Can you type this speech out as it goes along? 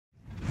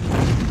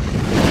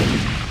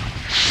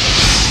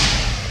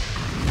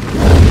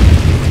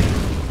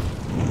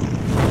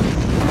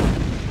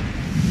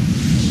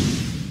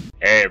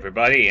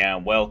everybody,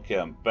 and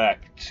welcome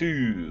back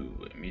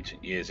to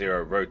Mutant Year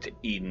Zero Road to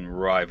Eden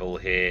Rival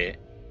here.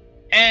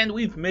 And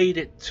we've made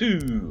it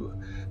to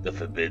the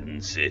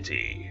Forbidden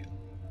City.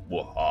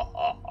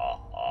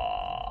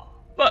 Wahahaha.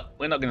 But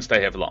we're not going to stay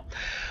here for long.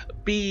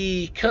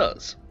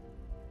 Because,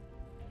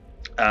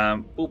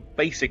 well,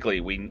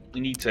 basically, we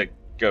need to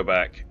go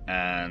back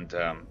and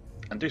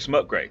do some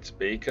upgrades.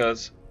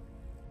 Because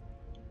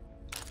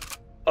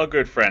our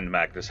good friend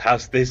Magnus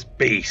has this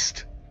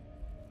beast.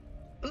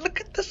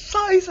 Look at the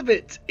size of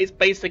it! It's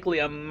basically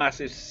a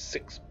massive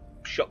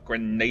 6-shot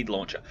grenade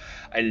launcher.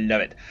 I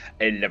love it.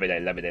 I love it. I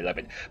love it. I love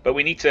it. But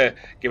we need to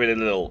give it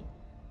a little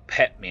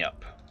pep me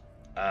up.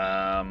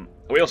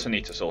 We also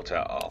need to sort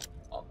out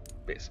our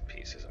bits and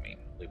pieces. I mean,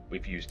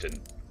 we've used an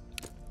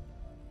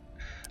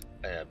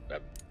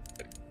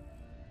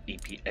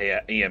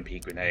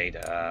EMP grenade.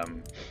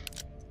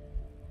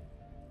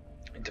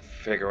 To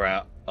figure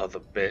out other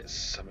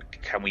bits. I mean,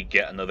 can we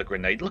get another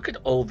grenade? Look at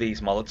all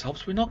these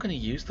Molotovs. We're not going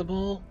to use them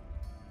all.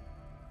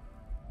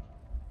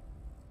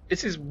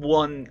 This is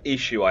one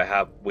issue I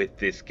have with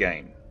this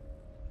game.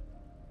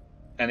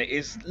 And it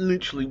is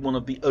literally one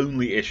of the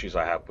only issues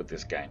I have with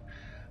this game.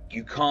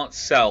 You can't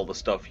sell the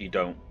stuff you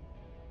don't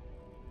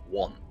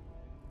want.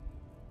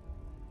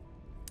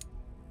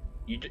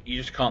 You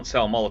just can't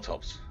sell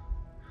Molotovs.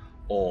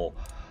 Or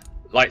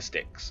light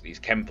sticks, these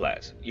chem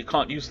flares. You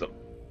can't use them.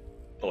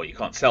 Or you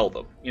can't sell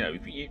them. You know,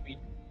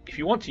 if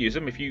you want to use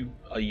them, if you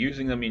are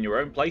using them in your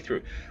own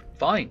playthrough,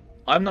 fine.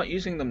 I'm not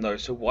using them though,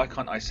 so why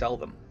can't I sell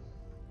them?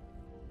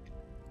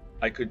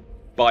 I could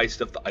buy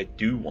stuff that I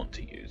do want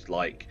to use,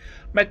 like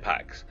med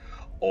packs,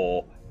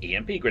 or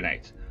EMP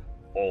grenades,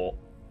 or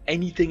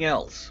anything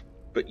else,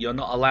 but you're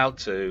not allowed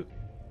to,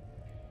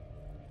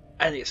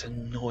 and it's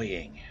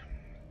annoying.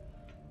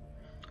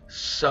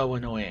 So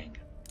annoying.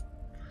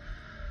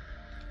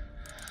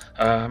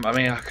 I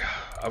mean,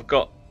 I've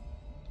got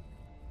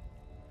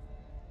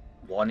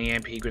one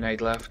EMP grenade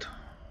left.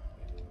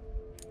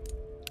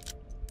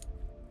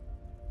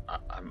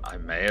 I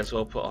may as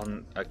well put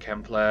on a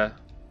chem flare.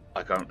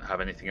 I don't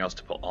have anything else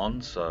to put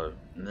on, so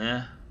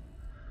nah.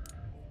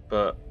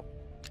 But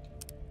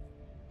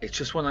it's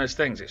just one of those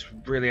things. It's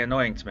really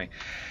annoying to me.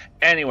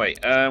 Anyway,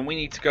 we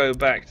need to go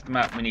back to the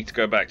map. We need to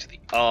go back to the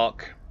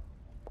Ark.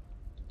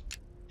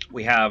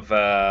 We have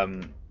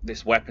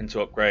this weapon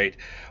to upgrade.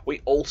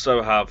 We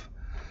also have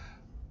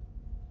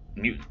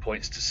mutant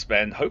points to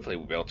spend. Hopefully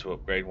we'll be able to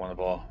upgrade one of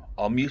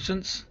our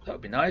mutants. That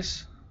would be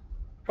nice.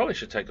 Probably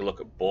should take a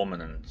look at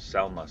Borman and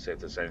Selma, see if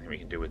there's anything we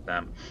can do with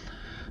them.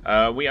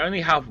 We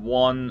only have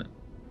one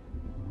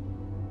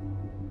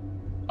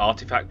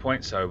artifact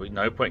point, so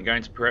no point in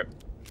going to Prip.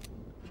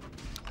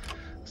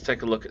 Let's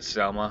take a look at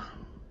Selma.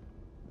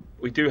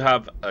 We do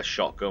have a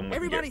shotgun we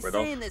can get rid of. Everybody's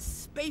saying there's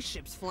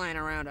spaceships flying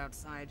around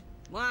outside.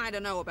 Well, I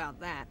don't know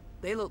about that.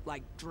 They look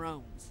like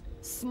drones.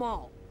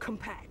 Small,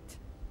 compact.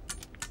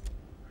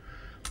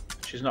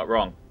 She's not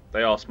wrong.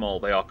 They are small,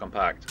 they are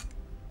compact.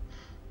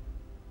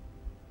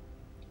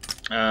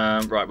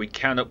 Right, we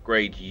can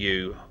upgrade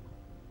you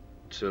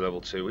to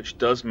level 2, which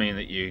does mean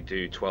that you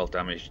do 12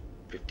 damage,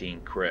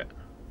 15 crit.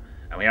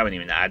 And we haven't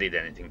even added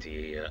anything to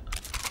you yet.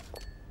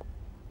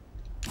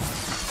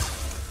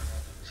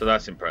 So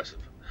that's impressive.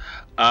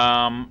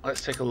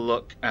 Let's take a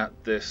look at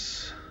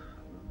this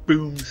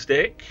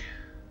boomstick.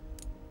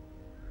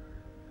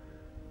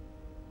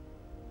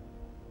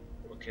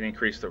 We can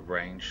increase the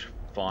range.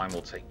 Fine,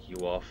 we'll take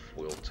you off.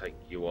 We'll take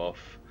you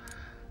off.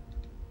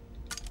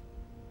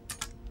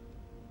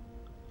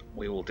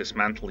 We will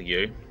dismantle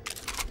you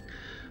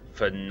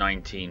for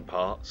 19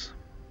 parts.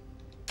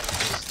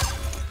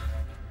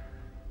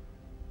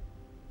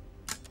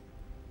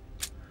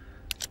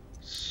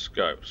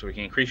 Scope. So we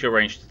can increase your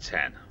range to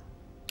 10.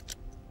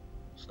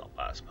 It's not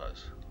bad, I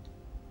suppose.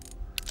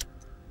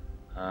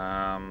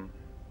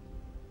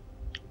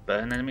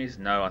 Burn enemies?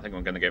 No, I think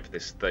I'm going to go for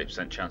this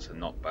 30% chance of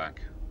knockback.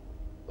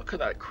 Look at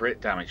that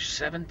crit damage,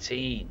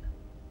 17.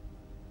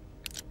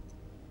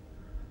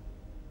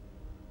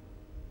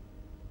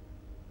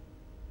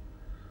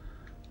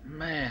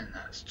 Man,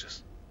 that's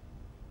just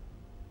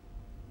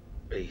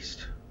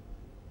beast.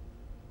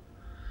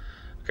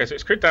 Okay, so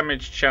its crit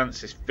damage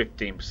chance is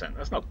 15%.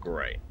 That's not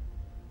great.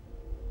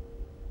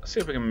 Let's see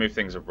if we can move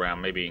things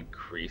around, maybe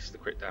increase the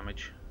crit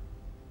damage.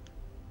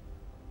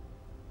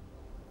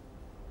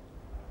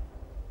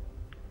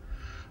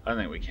 I don't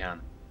think we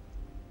can.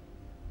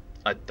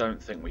 I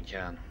don't think we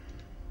can.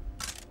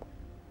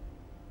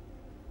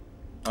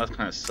 Oh, that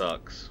kind of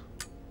sucks.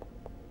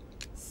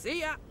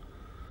 See ya.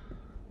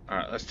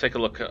 Alright, let's take a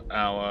look at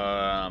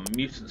our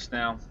mutants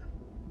now.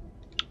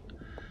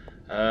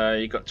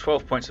 You've got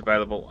 12 points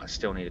available. I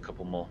still need a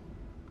couple more.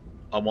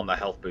 I want that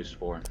health boost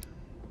for him.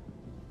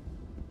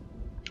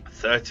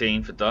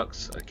 13 for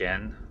Dux,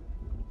 again.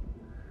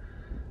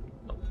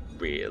 Not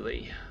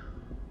really.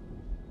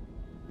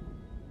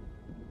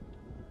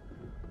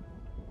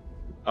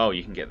 Oh,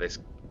 you can get this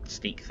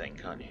sneak thing,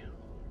 can't you?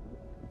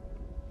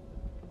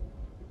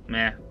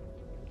 Meh.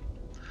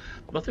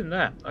 Nothing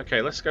there.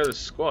 Okay, let's go to the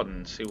squad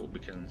and see what we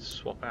can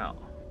swap out.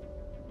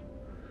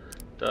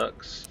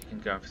 Dux, you can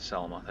go in for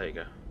Selma. There you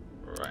go.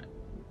 Right.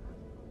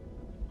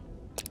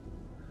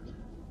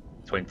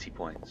 20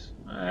 points.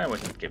 We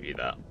can give you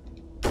that.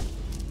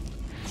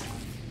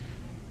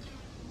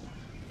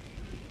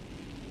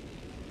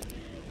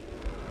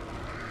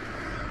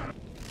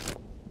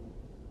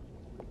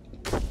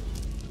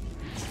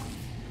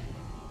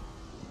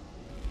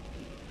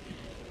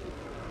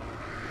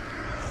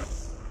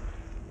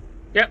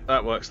 Yep,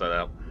 that works that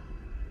out.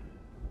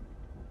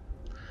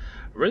 I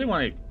really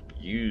want to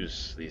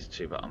use these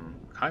two, but I'm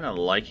kind of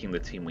liking the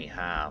team we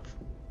have.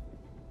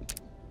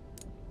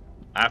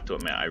 I have to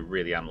admit, I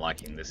really am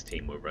liking this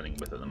team we're running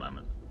with at the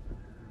moment.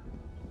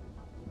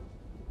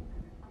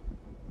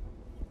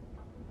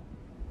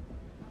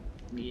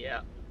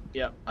 Yeah,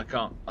 I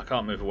can't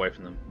move away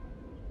from them.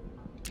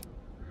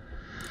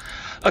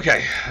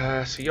 Okay,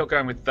 so you're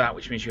going with that,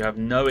 which means you have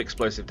no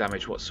explosive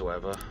damage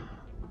whatsoever.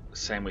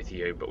 Same with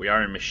you, but we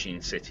are in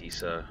Machine City,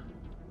 so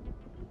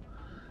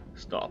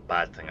it's not a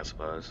bad thing, I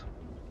suppose.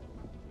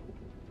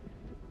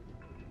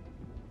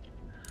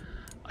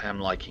 I am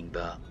liking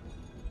that.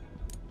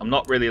 I'm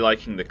not really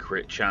liking the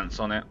crit chance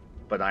on it,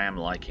 but I am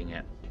liking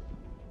it.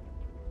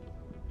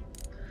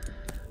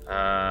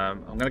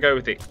 I'm going to go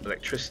with the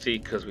electricity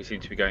because we seem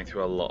to be going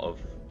through a lot of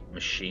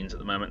machines at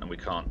the moment and we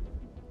can't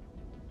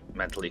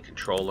mentally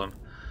control them.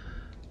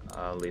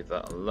 I'll leave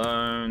that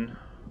alone.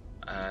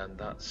 And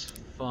that's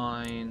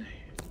fine.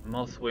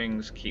 Moth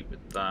wings, keep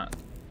with that.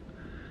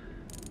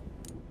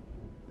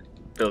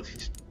 Ability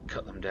to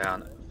cut them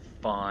down,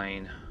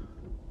 fine.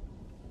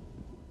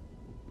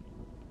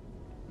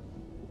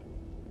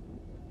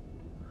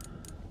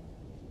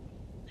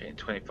 Getting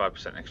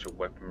 25% extra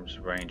weapons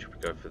range, we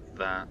go for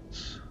that.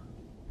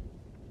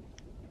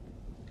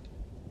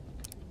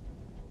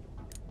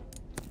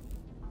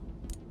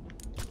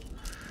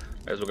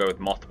 As we'll go with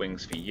moth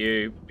wings for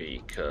you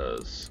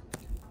because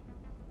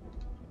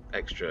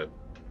extra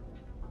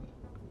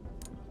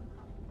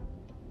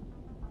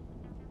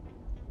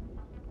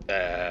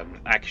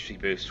accuracy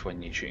boost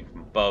when you're shooting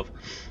from above.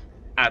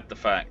 Add the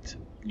fact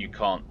you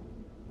can't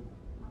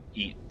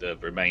eat the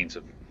remains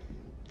of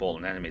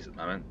fallen enemies at the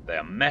moment. They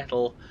are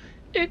metal.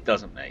 It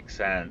doesn't make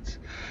sense.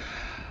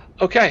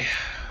 Okay,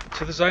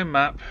 to the zone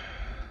map.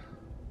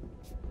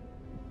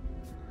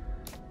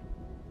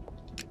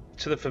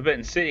 To the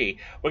Forbidden City.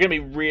 We're going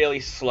to be really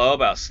slow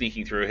about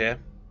sneaking through here.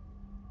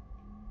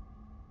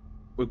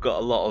 We've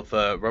got a lot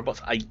of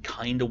robots. I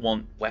kind of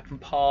want weapon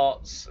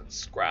parts and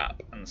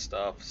scrap and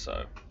stuff,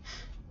 so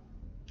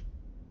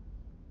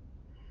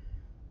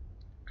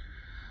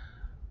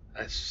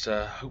let's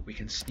hope we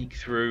can sneak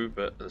through,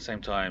 but at the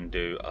same time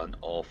do an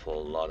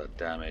awful lot of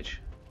damage.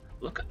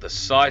 Look at the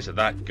size of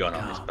that gun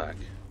on his back.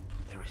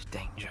 There is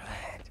danger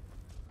ahead.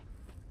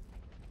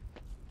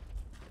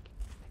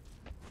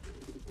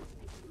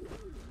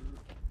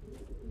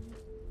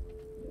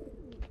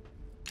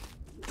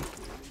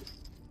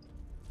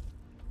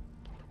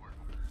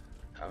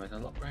 Having a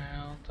look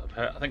round.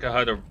 I think I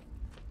heard a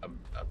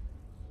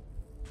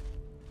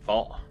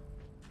bot.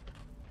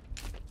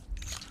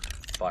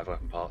 5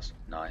 weapon parts.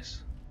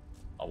 Nice.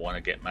 I want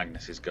to get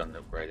Magnus's gun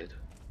upgraded.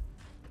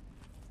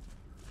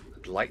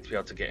 I'd like to be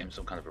able to get him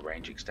some kind of a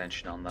range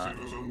extension on that.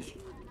 Citizens,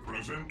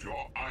 present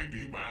your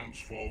ID bands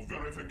for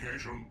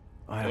verification.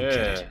 I don't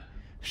get it.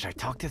 Should I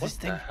talk to this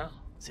thing? What the hell?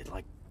 Is it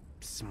like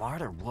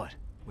smart or what?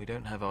 We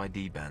don't have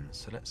ID bands,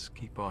 so let's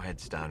keep our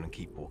heads down and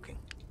keep walking.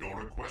 Your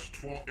request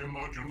for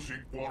emergency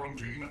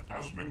quarantine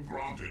has been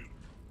granted.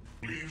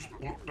 Please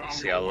put down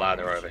See your a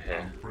ladder weapons over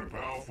here. and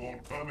prepare for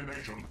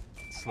termination.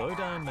 Slow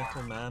down,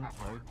 Metal Man.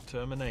 No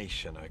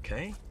termination,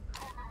 okay?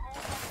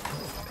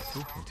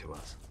 They're talking to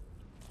us.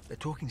 They're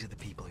talking to the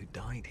people who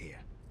died here.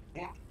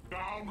 Put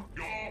down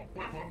your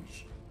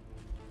weapons.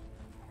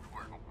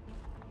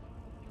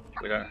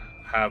 We don't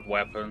have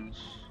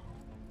weapons.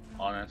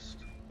 Honest.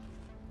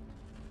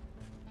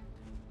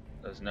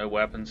 There's no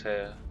weapons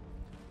here.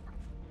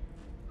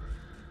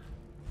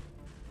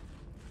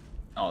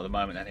 Not at the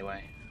moment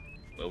anyway.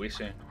 Will be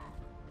soon.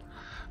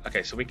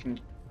 Okay, so we can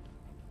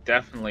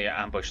definitely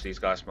ambush these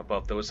guys from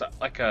above. There was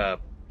like a...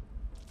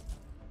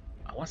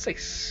 I want to say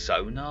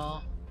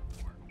sonar?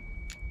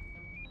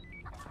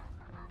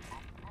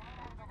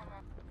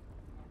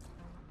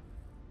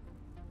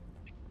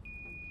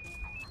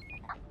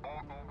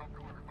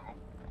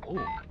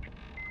 Ooh.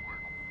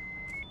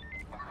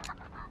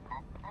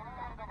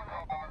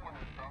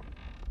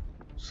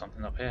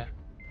 Something up here.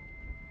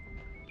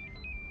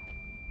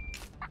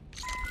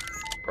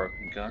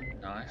 Broken gun,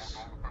 nice.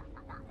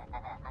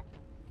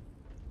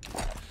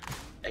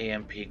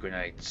 AMP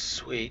grenade,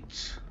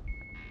 sweet.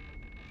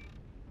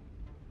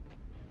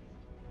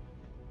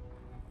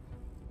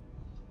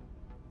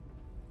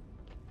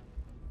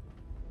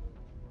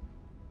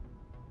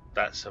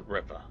 That's a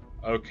ripper.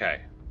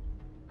 Okay.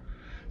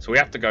 So we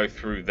have to go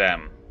through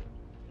them.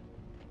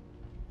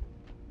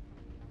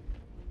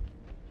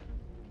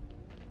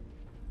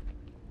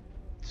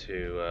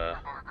 To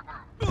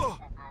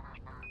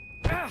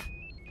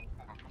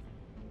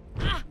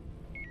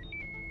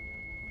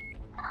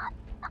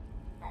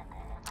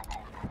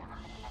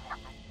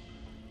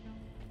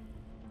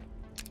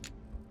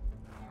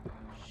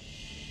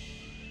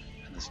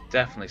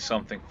definitely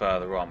something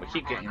further on. We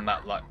keep getting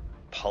that like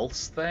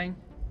pulse thing.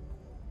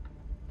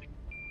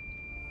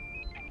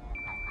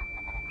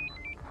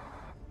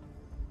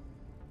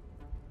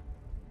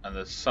 And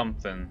there's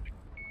something.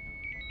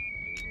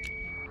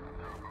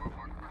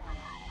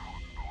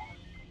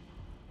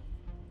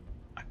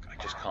 I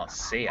just can't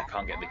see. I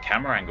can't get the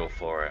camera angle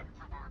for it.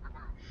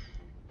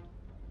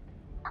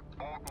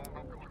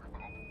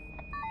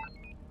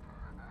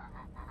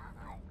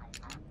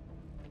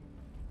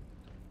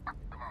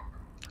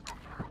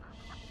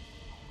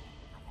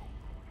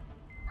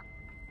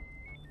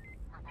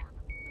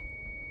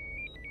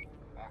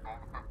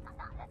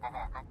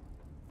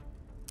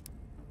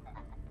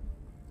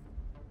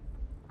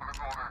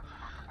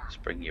 Let's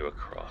bring you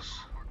across.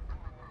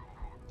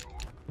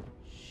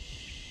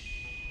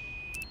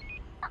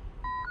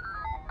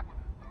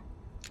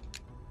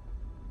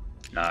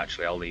 No,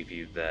 actually, I'll leave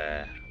you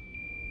there.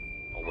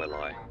 Or will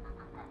I?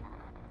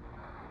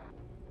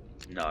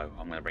 No,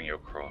 I'm going to bring you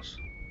across.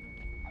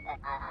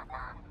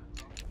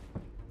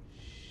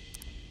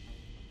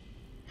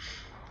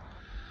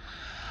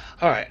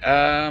 Alright,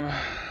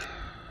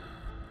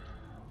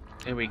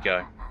 here we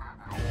go.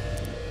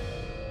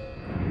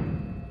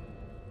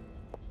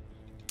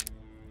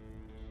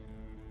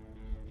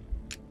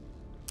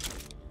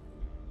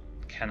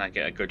 Can I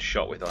get a good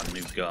shot with our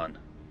new gun?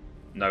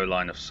 No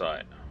line of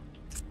sight.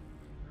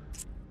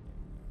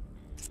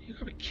 You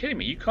gotta be kidding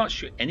me, you can't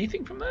shoot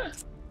anything from there?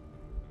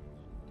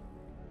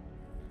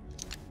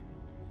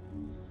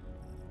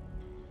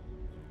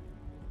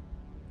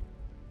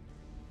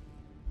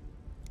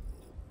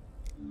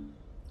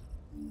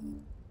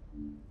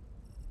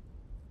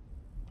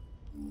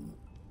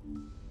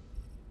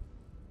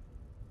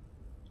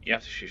 You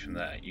have to shoot from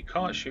there. You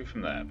can't shoot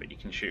from there, but you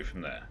can shoot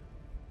from there.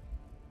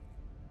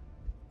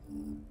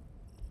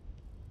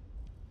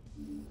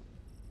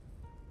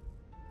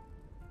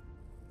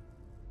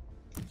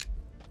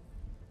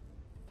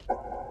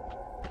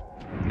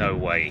 No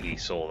way he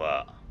saw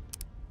that.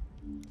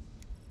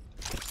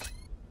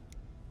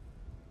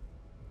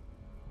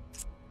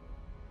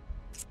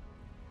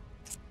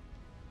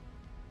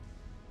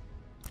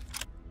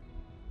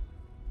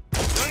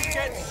 Don't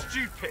get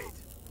stupid.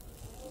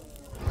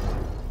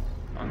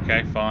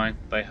 Okay, fine.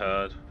 They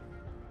heard.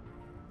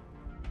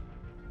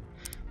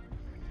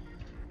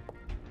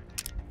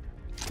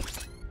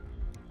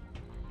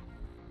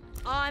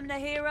 I'm the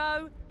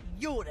hero,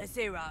 you're the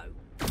zero.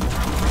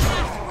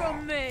 That's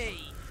from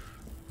me.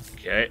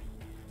 Okay.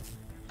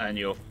 And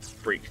you're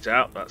freaked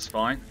out, that's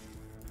fine.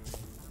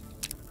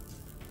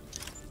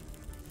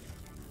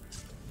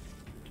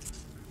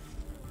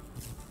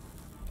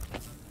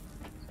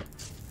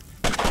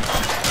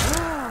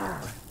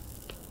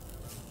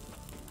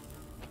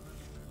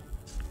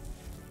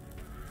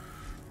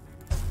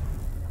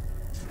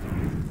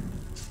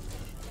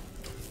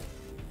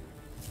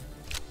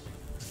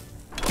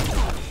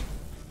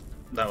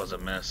 That was a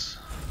miss.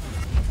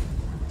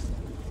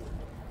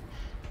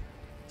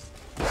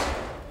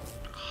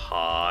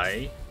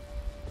 Hi.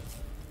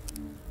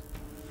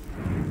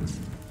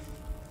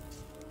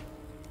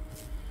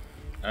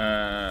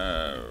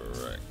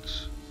 Right.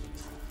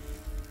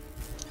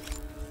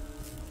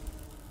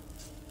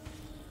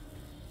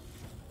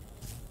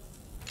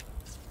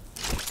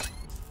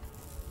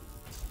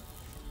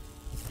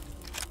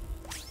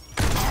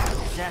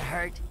 Does that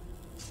hurt?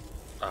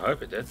 I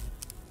hope it did.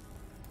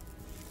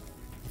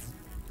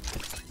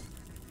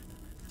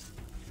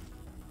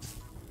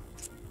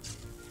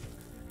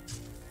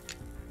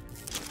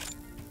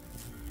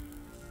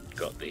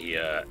 Got the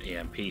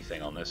EMP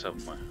thing on this,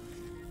 haven't we?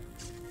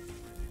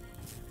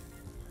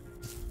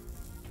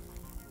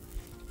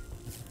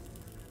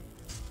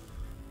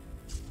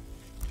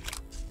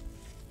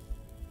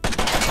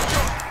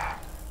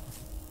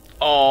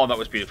 Oh, that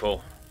was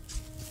beautiful.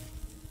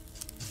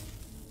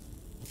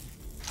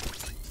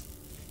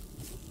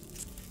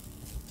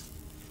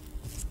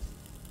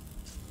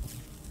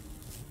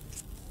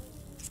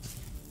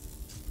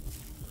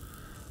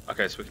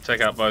 Okay, so we can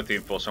take out both the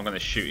enforcers. I'm going to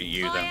shoot at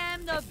you then. I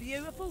am the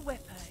beautiful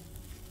weapon.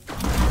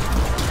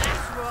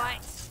 That's right.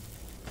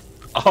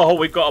 Oh,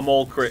 we've got them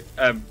all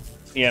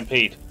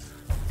EMP'd.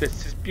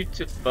 This is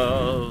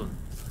beautiful.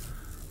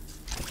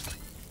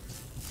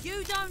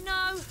 You don't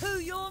know who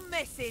you're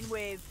messing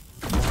with.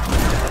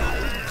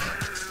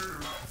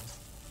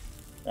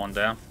 One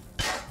down.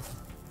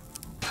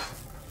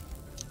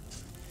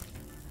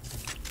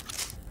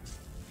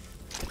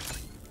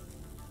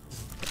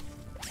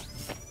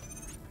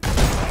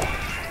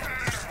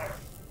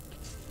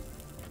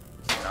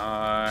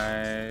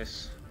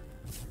 Nice.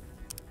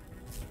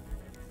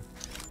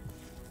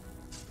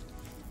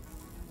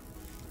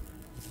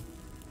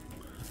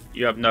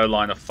 You have no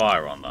line of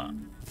fire on that.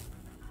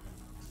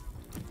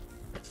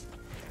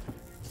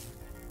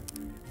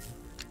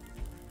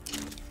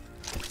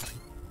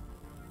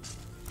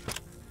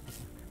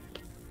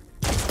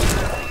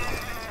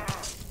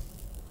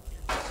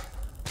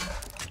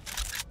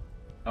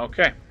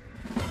 Okay.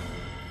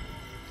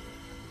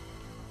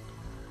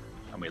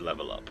 And we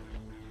level up.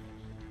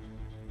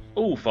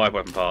 Ooh, 5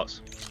 weapon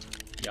parts.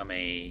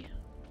 Yummy.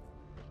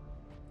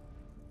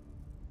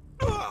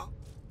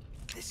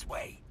 This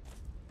way.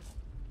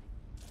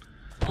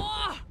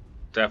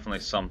 Definitely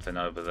something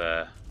over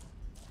there.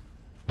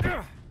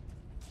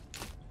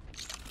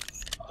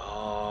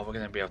 Oh, we're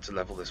going to be able to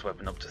level this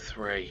weapon up to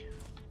 3.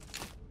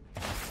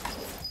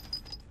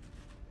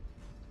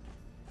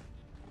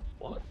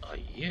 What are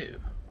you?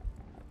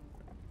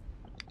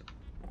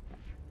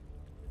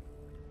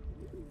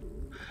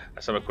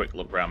 Let's have a quick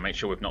look around, make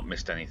sure we've not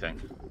missed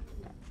anything.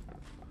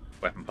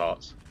 Weapon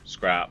parts,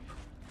 scrap.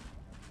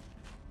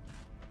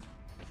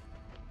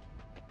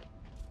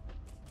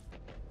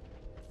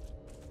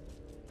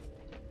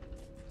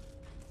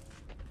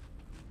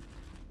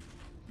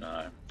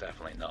 No,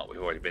 definitely not.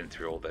 We've already been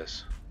through all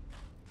this.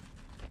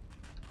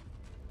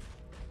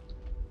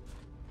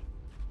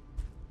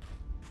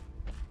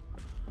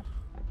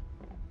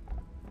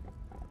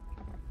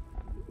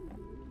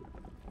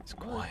 It's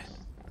quiet.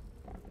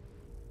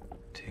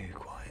 Too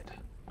quiet.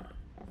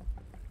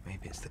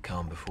 Maybe it's the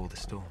calm before the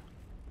storm.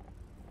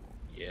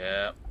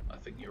 Yeah, I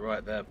think you're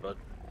right there, bud.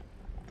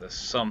 There's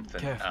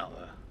something Careful. out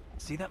there.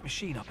 See that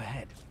machine up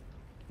ahead?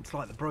 It's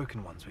like the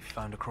broken ones we've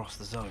found across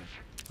the zone.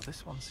 But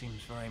this one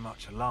seems very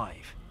much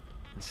alive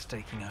and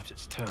staking out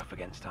its turf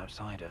against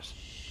outsiders.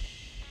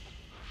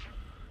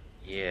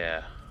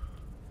 Yeah.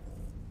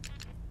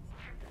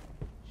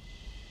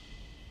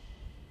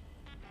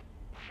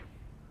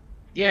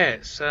 Yeah,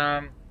 it's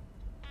like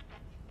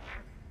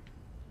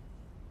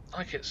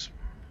it's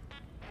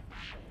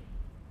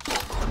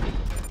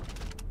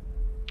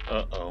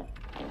uh-oh.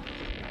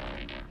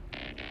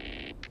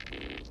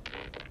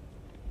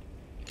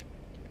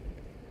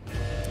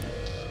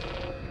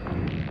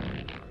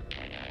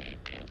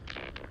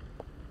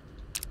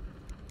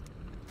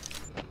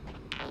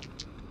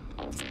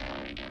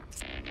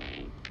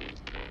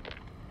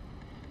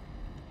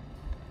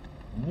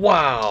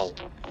 Wow!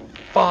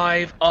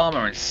 5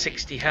 armor and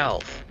 60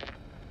 health.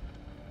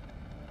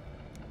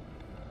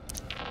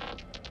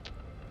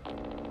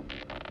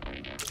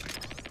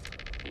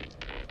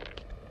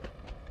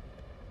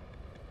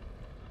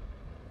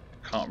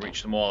 Can't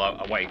reach them all,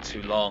 I waited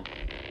too long.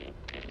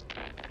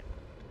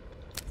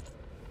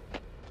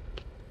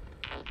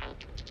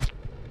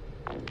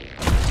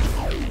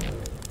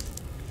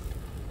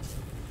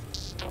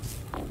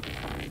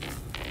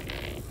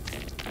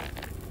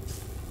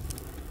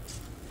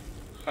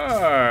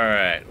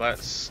 Alright,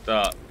 let's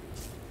start.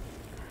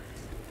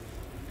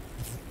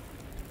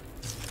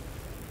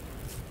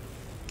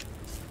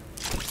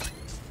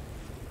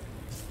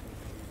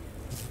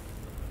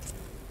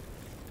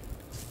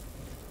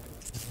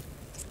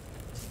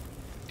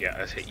 Yeah,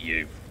 let's hit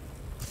you.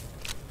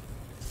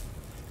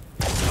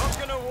 Not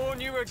gonna warn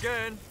you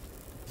again.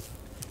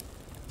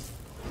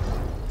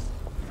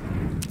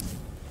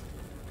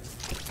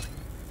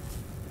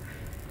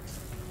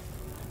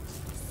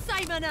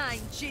 Say my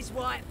name,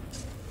 Jizwipe.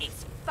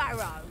 It's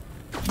Pharaoh.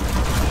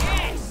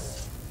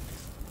 Yes!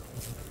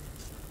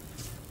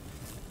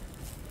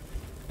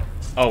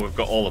 Oh, we've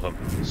got all of them.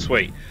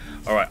 Sweet.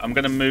 Alright, I'm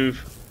going to move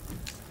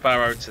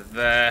Pharaoh to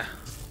there.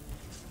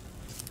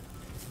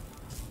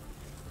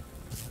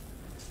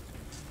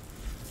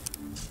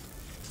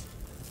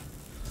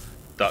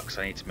 Dux,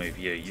 I need to move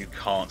you. You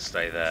can't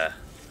stay there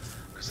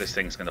because this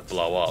thing's going to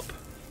blow up.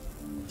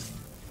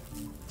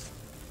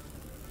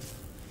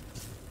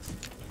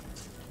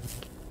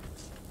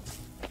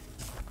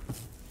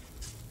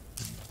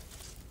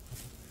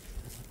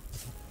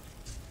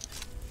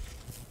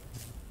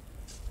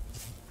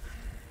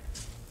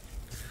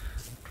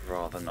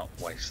 Rather not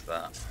waste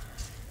that.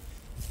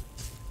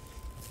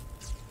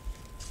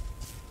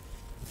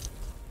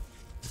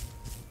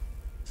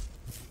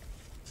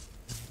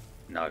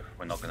 No,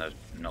 we're not gonna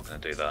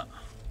do that.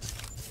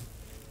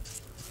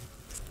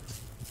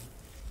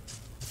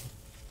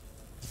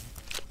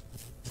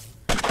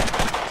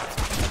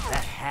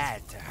 That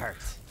had to hurt.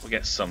 We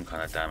get some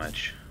kind of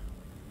damage.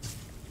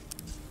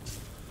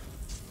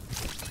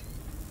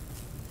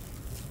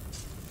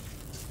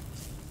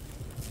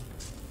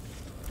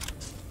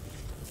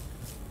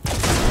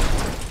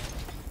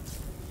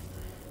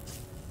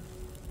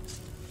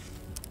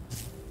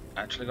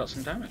 Actually got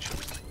some damage.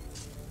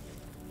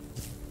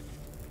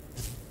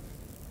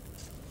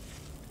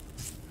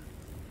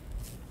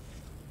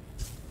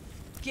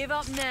 Give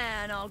up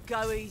now and I'll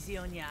go easy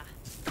on ya.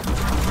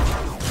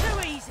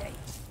 Too easy.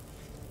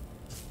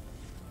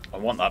 I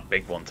want that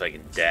big one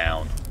taken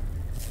down.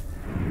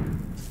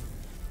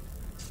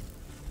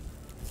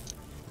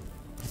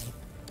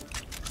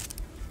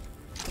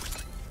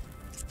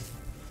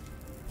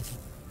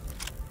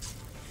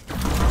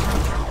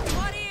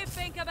 What do you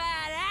think about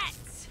that?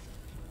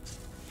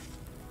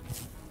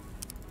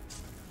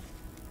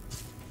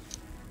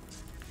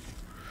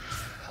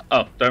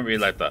 Oh, don't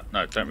reload that.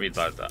 No, don't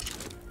reload that.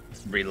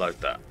 Reload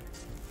that.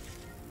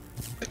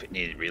 If it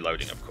needed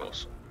reloading, of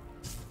course.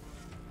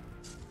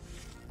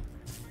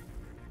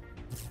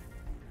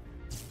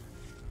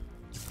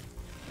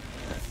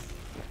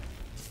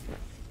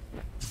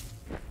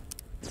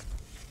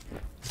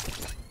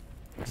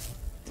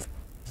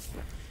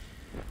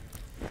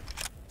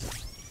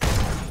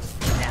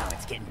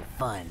 getting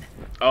fun.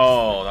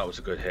 Oh, that was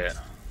a good hit.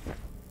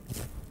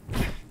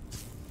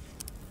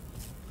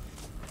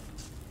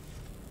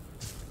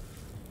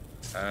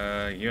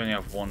 You only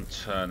have one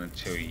turn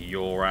until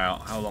you're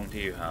out. How long do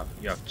you have?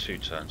 You have 2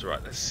 turns.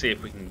 Right, let's see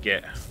if we can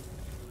get...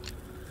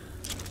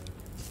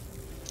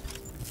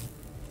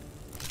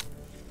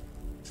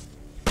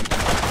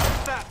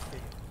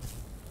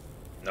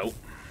 Nope.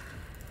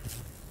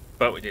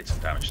 But we did some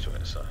damage to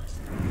it, so...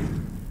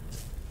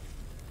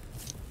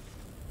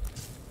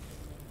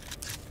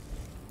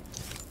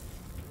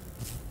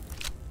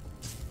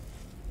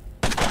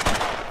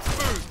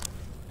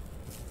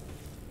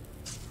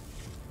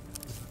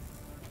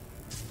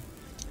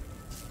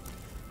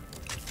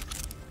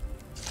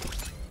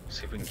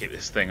 See if we can keep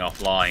this thing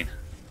offline.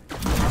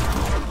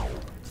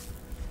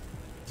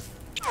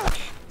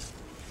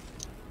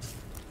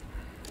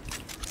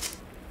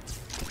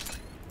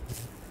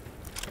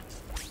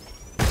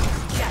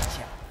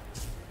 Gotcha.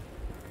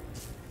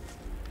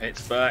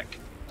 It's back.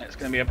 It's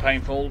going to be a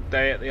painful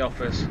day at the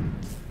office.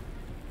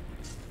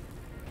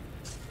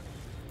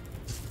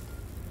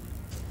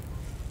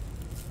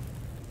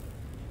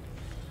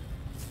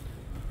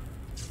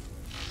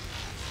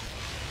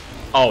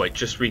 Oh, it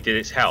just redid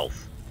its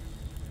health.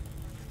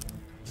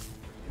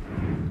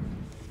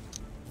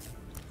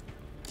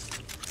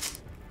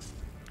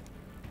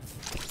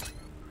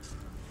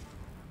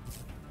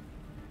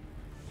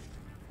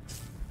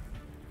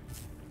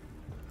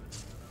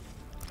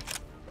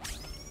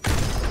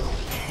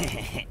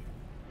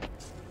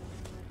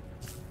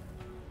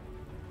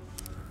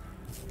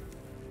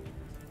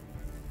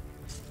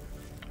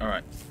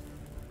 Alright.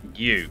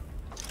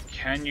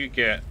 Can you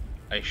get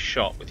a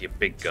shot with your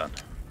big gun?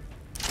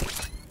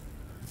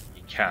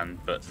 You can,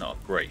 but not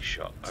a great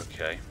shot.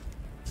 Okay.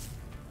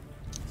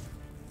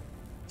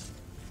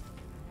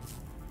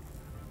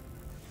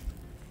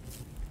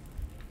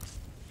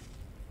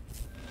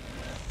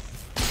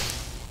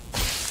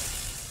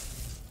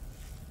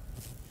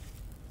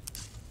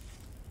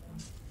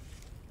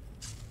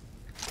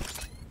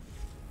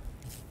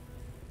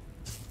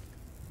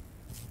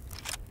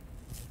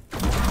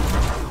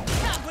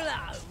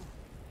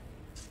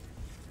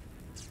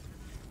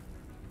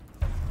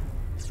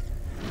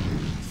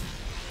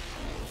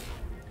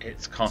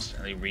 It's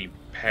constantly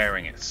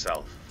repairing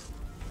itself.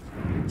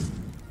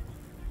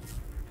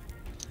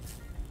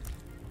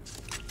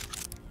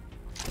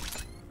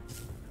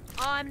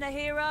 I'm the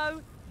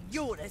hero,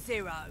 you're the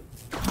zero.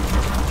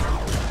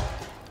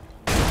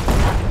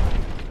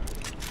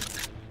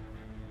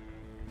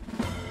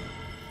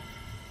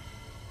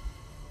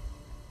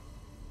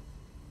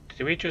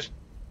 Did we just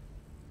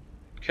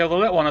kill the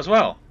little one as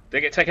well? Did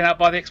they get taken out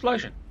by the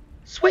explosion?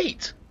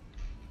 Sweet!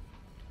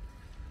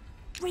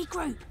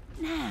 Regroup,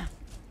 now.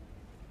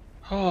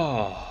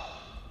 Oh.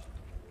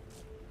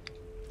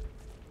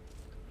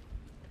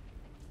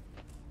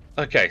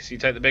 Okay, so you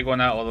take the big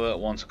one out, while the little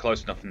ones are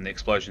close enough and the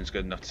explosion's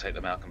good enough to take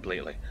them out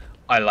completely.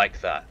 I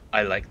like that.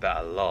 I like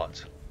that a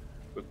lot.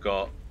 We've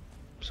got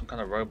some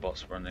kind of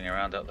robots running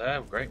around out there.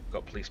 Great. We've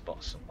got police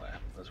bots somewhere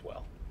as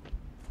well.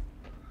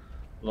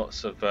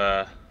 Lots of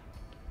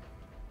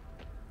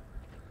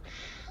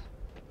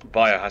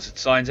biohazard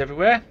signs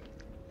everywhere.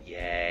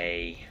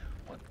 Yay.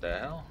 What the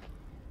hell?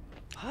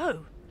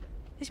 Oh,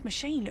 this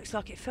machine looks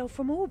like it fell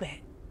from orbit.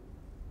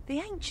 The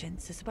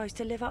ancients are supposed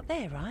to live up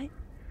there, right?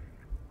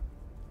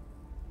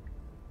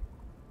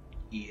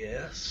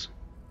 Yes.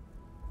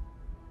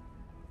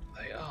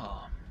 They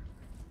are.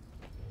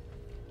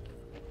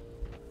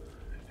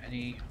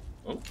 Any...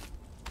 Oh.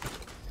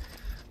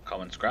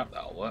 Common scrap,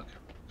 that'll work.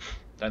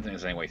 Don't think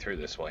there's any way through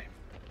this way.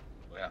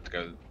 We have to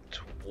go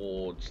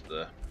towards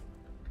the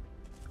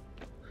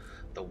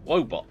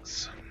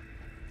wobots.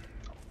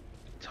 Not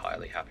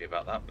entirely happy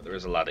about that, but there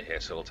is a ladder here,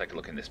 so we'll take a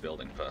look in this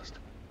building first.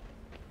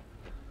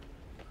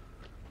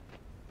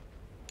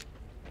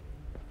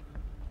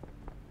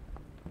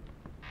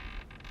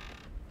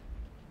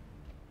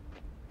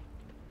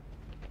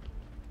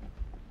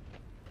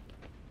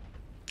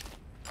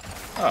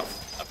 Oh,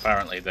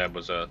 apparently there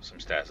was some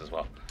stairs as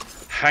well.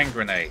 Hand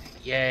grenade,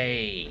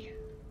 yay!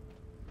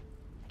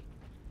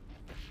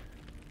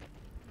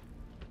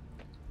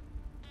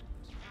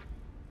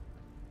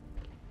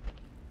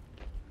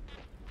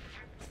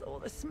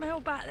 Thought the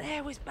smell back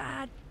there was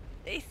bad.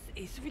 This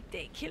is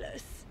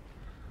ridiculous.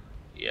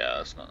 Yeah,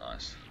 that's not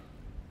nice.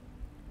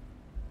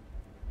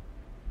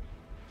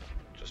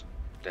 Just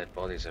dead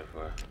bodies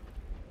everywhere.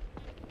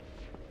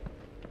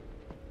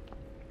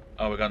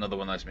 Oh, we got another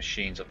one of those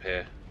machines up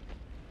here.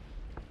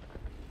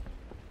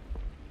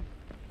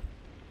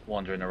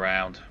 Wandering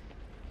around.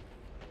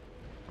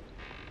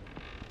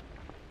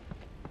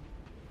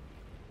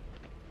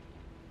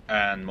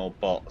 And more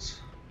bots.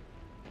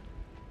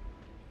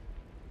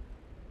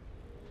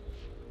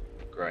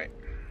 Great.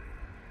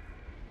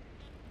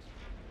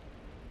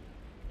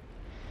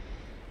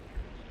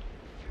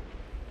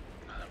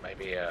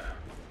 Maybe an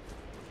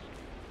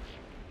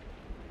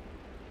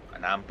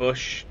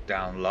ambush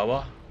down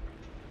lower.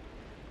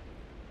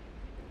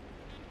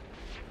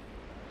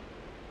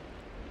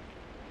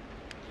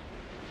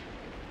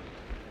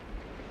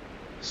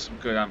 Some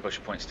good ambush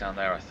points down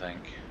there, I think.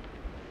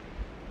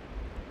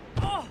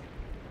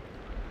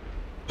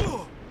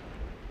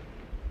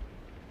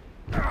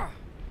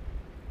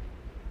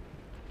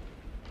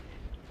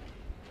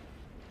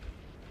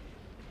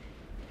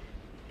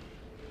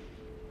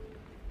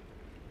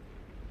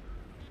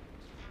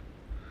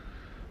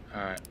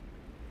 Alright.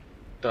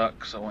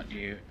 Dux, I want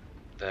you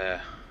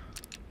there.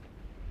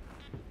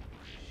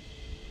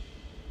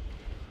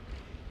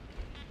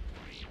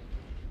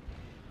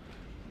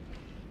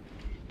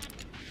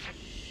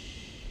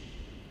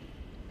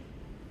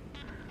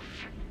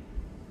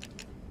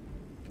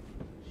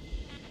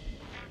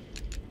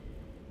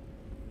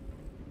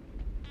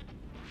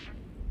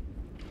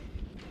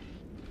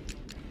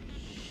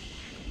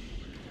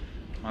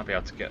 Might be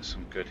able to get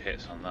some good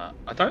hits on that.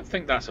 I don't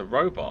think that's a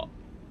robot,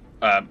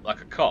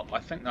 like a cop. I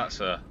think that's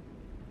a...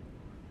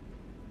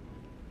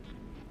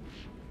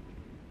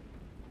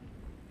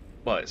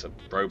 Well, it's a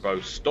robo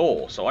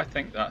store, so I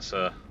think that's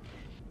a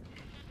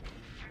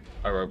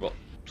robot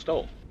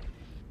store.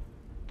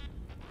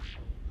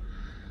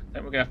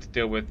 Then we're gonna have to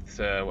deal with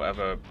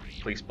whatever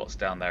police bot's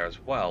down there as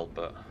well,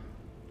 but...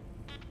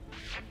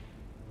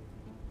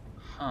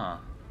 Huh.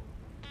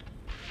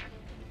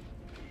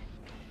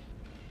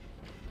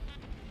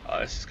 Oh,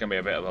 this is going to be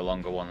a bit of a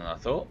longer one than I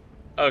thought.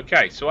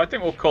 Okay, so I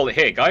think we'll call it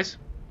here, guys.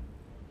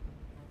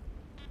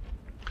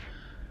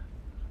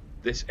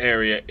 This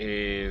area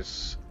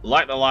is,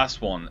 like the last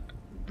one,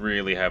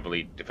 really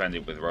heavily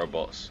defended with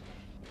robots.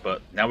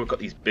 But now we've got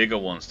these bigger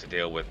ones to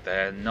deal with.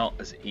 They're not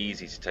as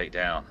easy to take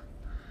down.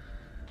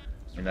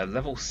 I mean, they're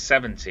level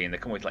 70 and they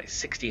come with like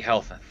 60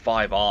 health and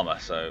 5 armor.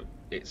 So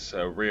it's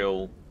a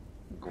real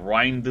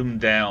grind them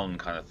down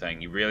kind of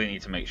thing. You really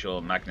need to make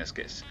sure Magnus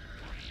gets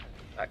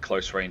that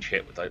close range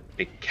hit with that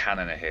big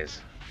cannon of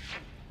his.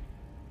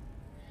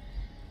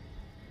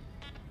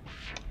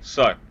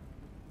 So,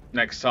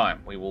 next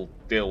time we will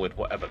deal with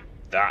whatever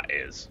that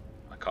is.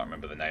 I can't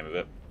remember the name of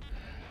it.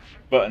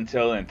 But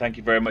until then, thank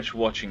you very much for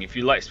watching. If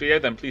you like this video,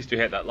 then please do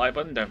hit that like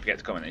button. Don't forget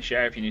to comment and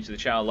share. If you're new to the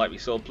channel, like we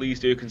saw, please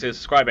do consider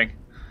subscribing.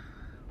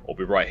 I'll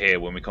be right here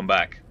when we come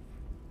back.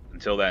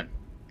 Until then,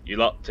 you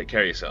lot, take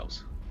care of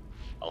yourselves.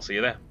 I'll see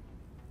you there.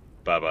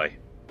 Bye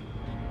bye.